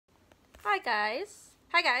Hi guys,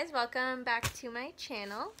 welcome back to my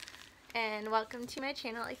channel, and welcome to my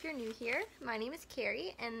channel if you're new here. My name is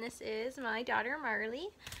Carrie and this is my daughter Marley.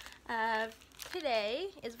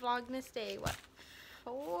 Today is Vlogmas day, what,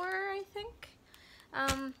 4 I think?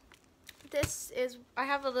 This is, I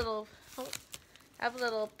have a little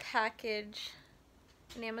package,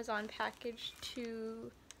 an Amazon package to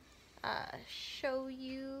show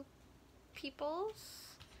you peoples.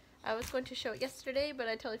 I was going to show it yesterday, but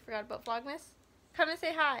I totally forgot about Vlogmas. Come and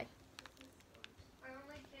say hi.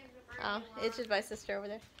 Oh, it's just my sister over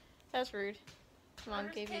there. That's rude.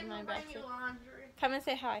 Mom gave you my basket. Come and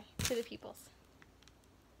say hi to the peoples.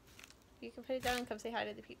 You can put it down and come say hi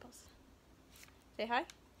to the peoples. Say hi.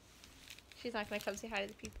 She's not going to come say hi to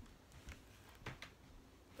the people.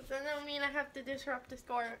 But then that'll mean I have to disrupt the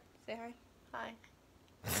store. Say hi. Hi.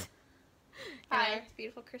 Hi. Our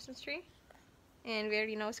beautiful Christmas tree. And we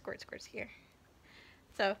already know Squirt's here.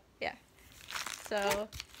 So, yeah. So,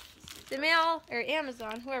 the mail, or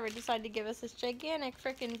Amazon, whoever decided to give us this gigantic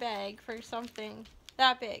freaking bag for something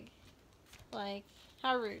that big. Like,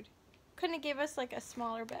 how rude. Couldn't have gave us, like, a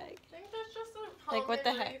smaller bag. I think there's just a like, what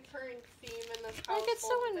the heck? theme in this like, it's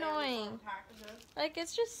so annoying. packages. Like,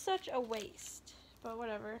 it's just such a waste. But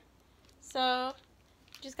whatever. So,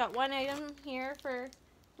 just got one item here for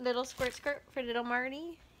little Squirt for little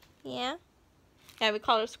Marty. Yeah. Yeah, we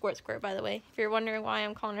call her Squirt, by the way. If you're wondering why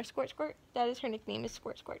I'm calling her Squirt, that is her nickname, is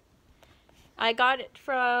Squirt. I got it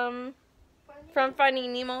from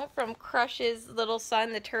Finding Nemo, from Crush's little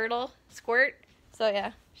son, the turtle, Squirt. So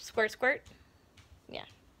yeah, Squirt. Yeah.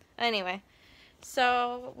 Anyway,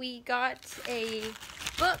 so we got a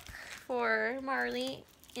book for Marley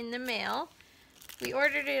in the mail. We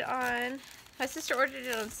ordered it on, my sister ordered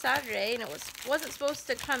it on Saturday, and it wasn't supposed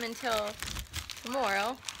to come until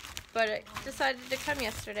tomorrow. But it decided to come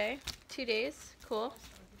yesterday. 2 days. Cool.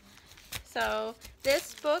 So,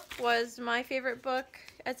 this book was my favorite book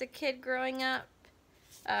as a kid growing up.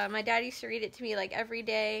 My dad used to read it to me like every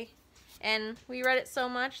day. And we read it so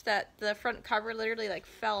much that the front cover literally like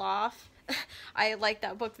fell off. I liked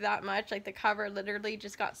that book that much. Like the cover literally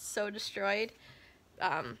just got so destroyed.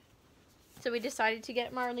 So we decided to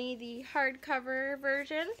get Marley the hardcover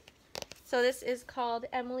version. So this is called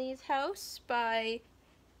Emily's House by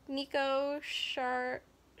Nico Sharer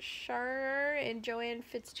and Joanne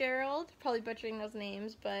Fitzgerald. Probably butchering those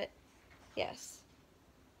names, but yes.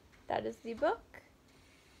 That is the book.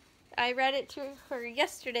 I read it to her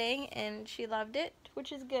yesterday and she loved it,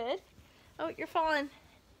 which is good. Oh, you're falling.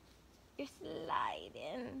 You're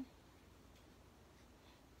sliding.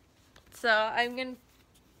 So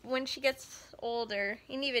when she gets older,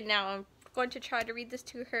 and even now, I'm going to try to read this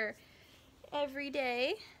to her every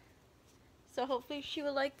day. So hopefully she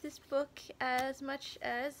will like this book as much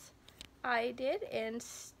as I did and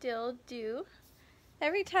still do.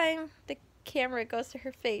 Every time the camera goes to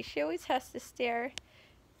her face, she always has to stare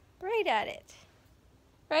right at it.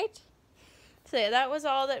 Right? So yeah, that was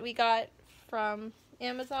all that we got from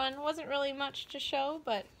Amazon. It wasn't really much to show,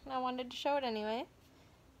 but I wanted to show it anyway.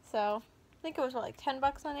 So I think it was what, like 10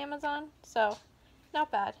 bucks on Amazon. So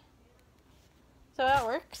not bad. So that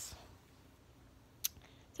works.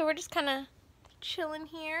 So we're just kind of chilling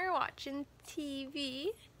here, watching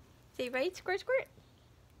TV. Say right, Squirt?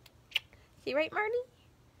 Say right, Marty?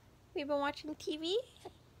 We've been watching TV.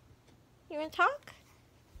 You want to talk?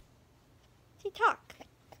 Say talk.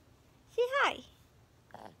 Say hi.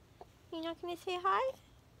 You not going to say hi?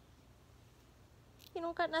 You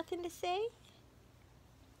don't got nothing to say?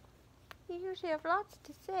 You usually have lots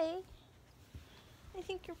to say. I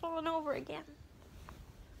think you're falling over again.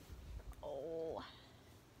 Oh.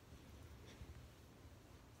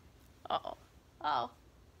 Oh.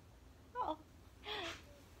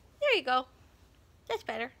 There you go. That's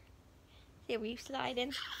better. See where you slide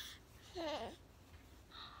in. What?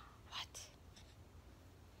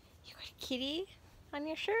 You got a kitty on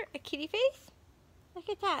your shirt? A kitty face? Look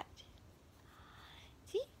at that.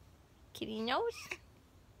 See? Kitty nose.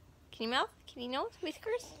 Kitty mouth. Kitty nose.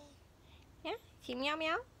 Whiskers. Yeah? See meow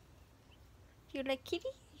meow? You like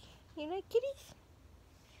kitty? You like kitties?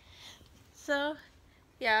 So,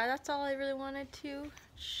 yeah, that's all I really wanted to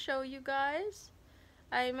show you guys.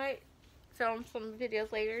 I might film some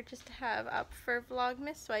videos later just to have up for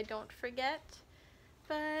Vlogmas so I don't forget.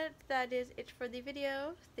 But that is it for the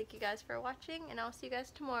video. Thank you guys for watching, and I'll see you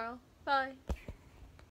guys tomorrow. Bye.